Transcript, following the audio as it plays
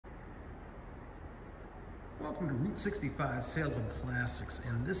Welcome to Route 65 Sales and Classics,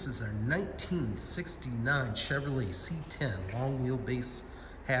 and this is our 1969 Chevrolet C10 long wheelbase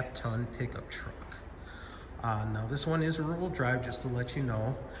half-ton pickup truck. Now this one is rear-wheel drive, just to let you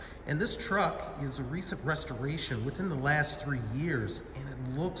know, and this truck is a recent restoration within the last 3 years, and it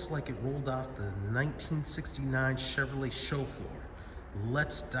looks like it rolled off the 1969 Chevrolet show floor.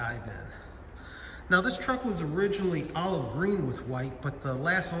 Let's dive in. Now this truck was originally olive green with white, but the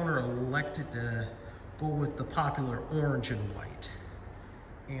last owner elected to go with the popular orange and white.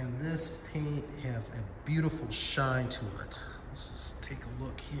 And this paint has a beautiful shine to it. Let's just take a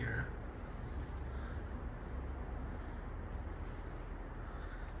look here.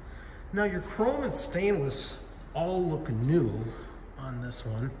 Now your chrome and stainless all look new on this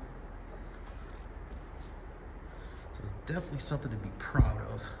one. So definitely something to be proud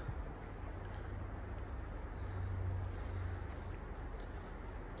of.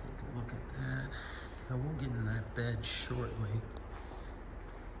 Take a look at that. Now we'll get in that bed shortly.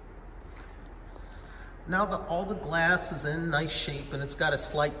 Now all the glass is in nice shape, and it's got a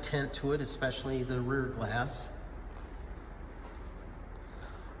slight tint to it, especially the rear glass.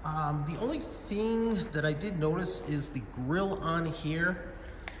 The only thing that I did notice is the grille on here.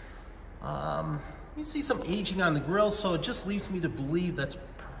 You see some aging on the grille, so it just leaves me to believe that's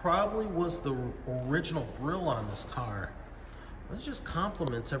probably was the original grille on this car. It just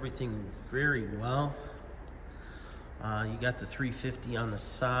complements everything very well. You got the 350 on the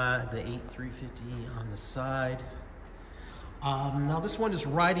side, the 350 on the side. Now this one is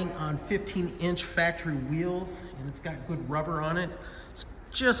riding on 15-inch factory wheels, and it's got good rubber on it. It's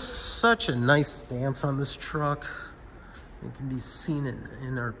just such a nice stance on this truck. It can be seen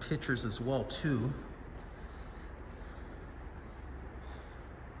in our pictures as well too.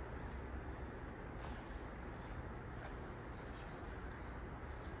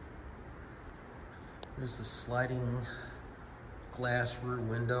 There's the sliding glass rear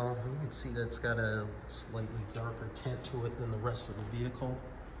window. You can see that's got a slightly darker tint to it than the rest of the vehicle.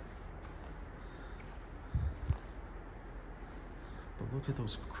 But look at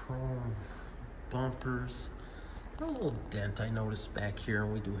those chrome bumpers. A little dent I noticed back here,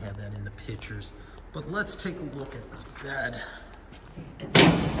 and we do have that in the pictures. But let's take a look at this bed.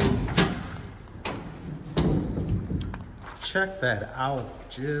 Check that out.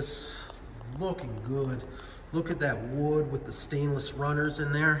 Just looking good. Look at that wood with the stainless runners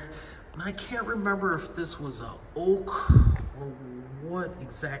in there. And I can't remember if this was a oak or what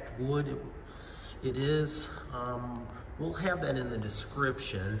exact wood it is. We'll have that in the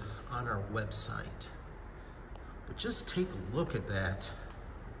description on our website. But just take a look at that.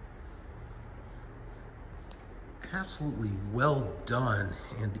 Absolutely well done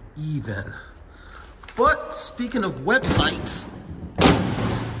and even. But speaking of websites,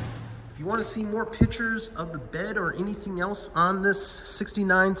 if you want to see more pictures of the bed or anything else on this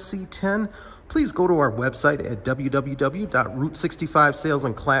 69 C10, please go to our website at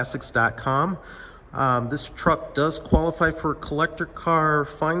www.route65salesandclassics.com. This truck does qualify for collector car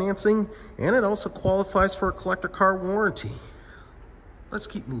financing, and it also qualifies for a collector car warranty. Let's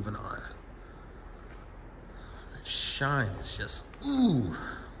keep moving on. That shine is just, ooh,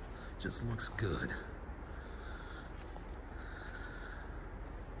 just looks good.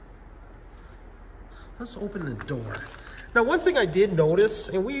 Let's open the door. Now, one thing I did notice,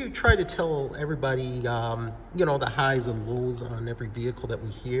 and we try to tell everybody, you know, the highs and lows on every vehicle that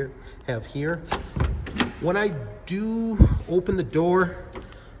we have here. When I do open the door,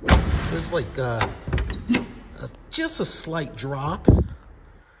 there's like just a slight drop.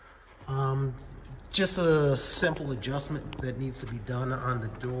 Just a simple adjustment that needs to be done on the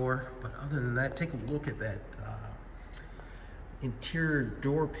door. But other than that, take a look at that interior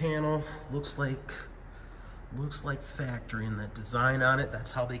door panel. Looks like factory, and the design on it,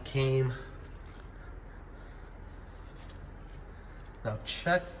 that's how they came. Now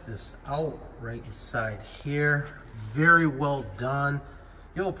check this out right inside here. Very well done.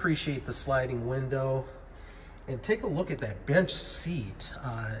 You'll appreciate the sliding window. And take a look at that bench seat.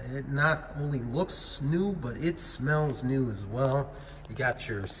 It not only looks new, but it smells new as well. You got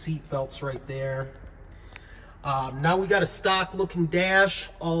your seat belts right there. Now we got a stock looking dash.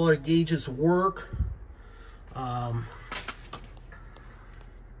 All our gauges work.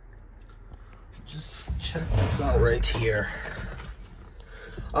 Just check this out right here.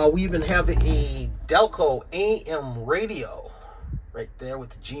 We even have a Delco AM radio right there with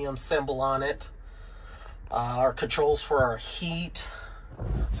the GM symbol on it. Our controls for our heat,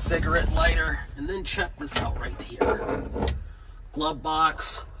 cigarette lighter, and then check this out right here. Glove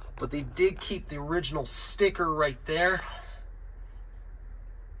box, but they did keep the original sticker right there.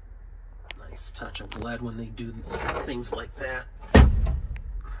 nice touch. I'm glad when they do things like that.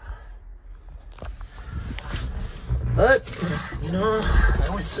 But, you know, I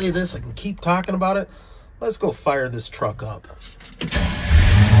always say this, I can keep talking about it. Let's go fire this truck up.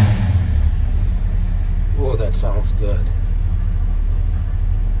 Oh, that sounds good.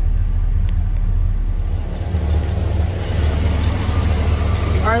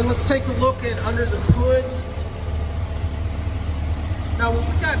 All right, let's take a look at under the hood. Now, what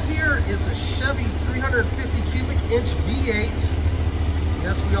we got here is a Chevy 350 cubic inch V8.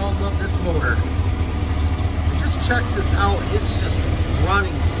 Yes, we all love this motor. Just check this out. It's just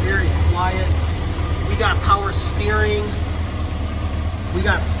running very quiet. We got power steering. We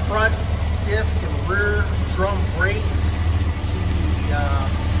got front disc and rear drum brakes. See the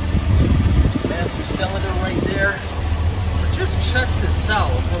master cylinder right there. But just check this out.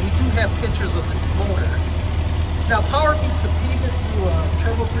 And we do have pictures of this motor. Now, power beats the pavement through a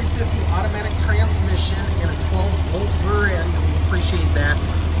Turbo 350 automatic transmission and a 12-volt rear end. We appreciate that.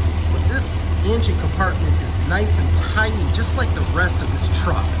 But this engine compartment is nice and tiny, just like the rest of this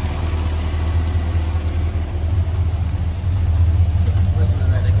truck. Listen to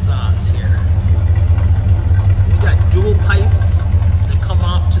that exhaust here. We got dual pipes that come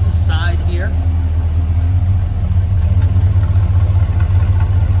off to the side here.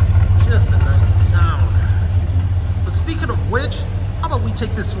 Just a nice sound. But speaking of which, how about we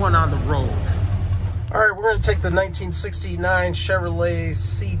take this one on the road? All right, we're going to take the 1969 Chevrolet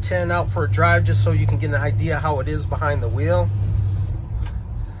C10 out for a drive just so you can get an idea how it is behind the wheel.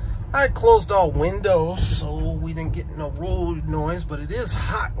 I closed all windows so we didn't get no road noise, but it is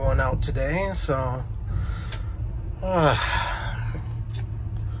hot one out today, so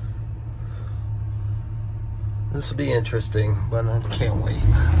this will be interesting, but I can't wait.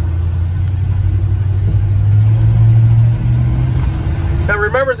 Now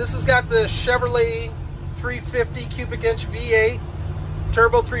remember, this has got the Chevrolet 350 cubic inch V8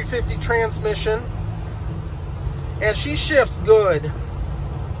 turbo 350 transmission, and she shifts good.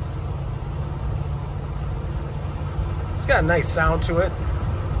 It's got a nice sound to it.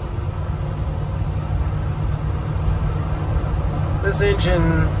 This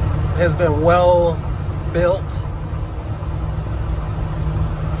engine has been well built.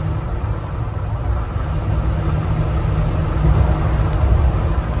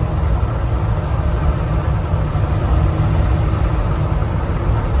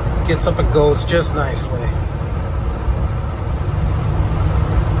 Gets up and goes just nicely.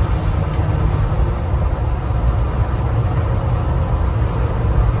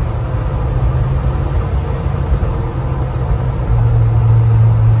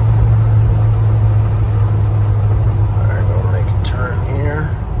 Alright, gonna make a turn here.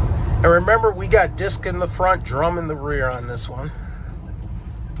 And remember, we got disc in the front, drum in the rear on this one.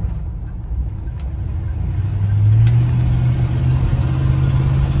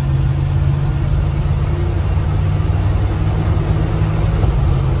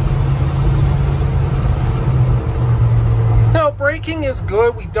 Braking is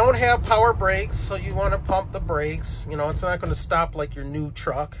good. We don't have power brakes, so you want to pump the brakes. You know, it's not going to stop like your new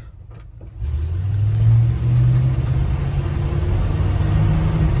truck.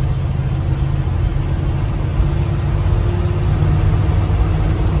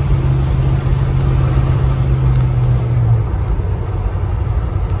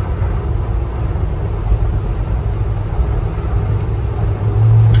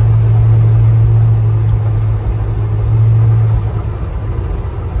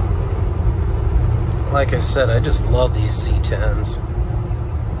 Like I said, I just love these C10s.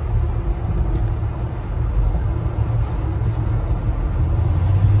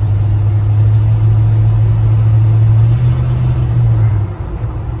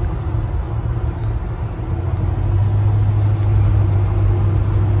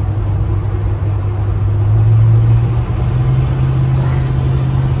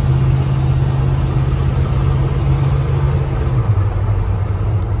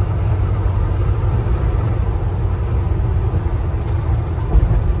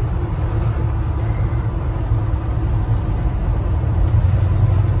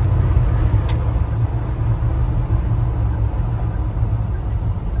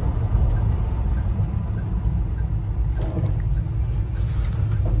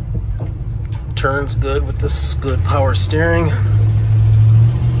 Turns good with this good power steering.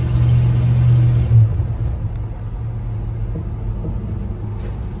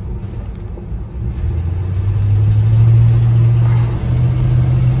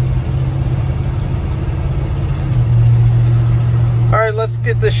 All right, let's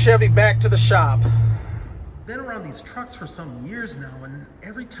get this Chevy back to the shop. Been around these trucks for some years now, and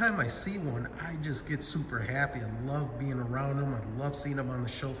every time I see one, I just get super happy. I love being around them. I love seeing them on the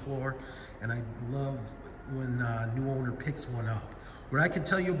show floor, and I love when a new owner picks one up. What I can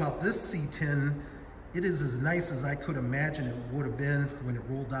tell you about this C10, it is as nice as I could imagine it would have been when it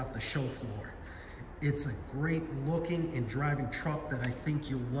rolled off the show floor. It's a great looking and driving truck that I think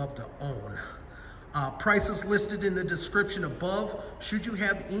you'll love to own. Prices listed in the description above. Should you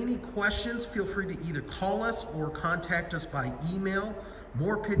have any questions, feel free to either call us or contact us by email.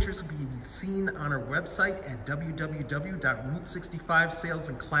 More pictures will be seen on our website at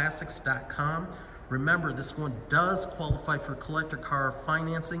www.route65salesandclassics.com. Remember, this one does qualify for collector car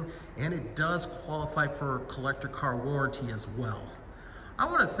financing, and it does qualify for collector car warranty as well. I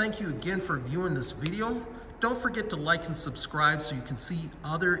want to thank you again for viewing this video. Don't forget to like and subscribe so you can see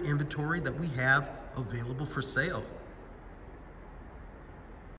other inventory that we have available for sale.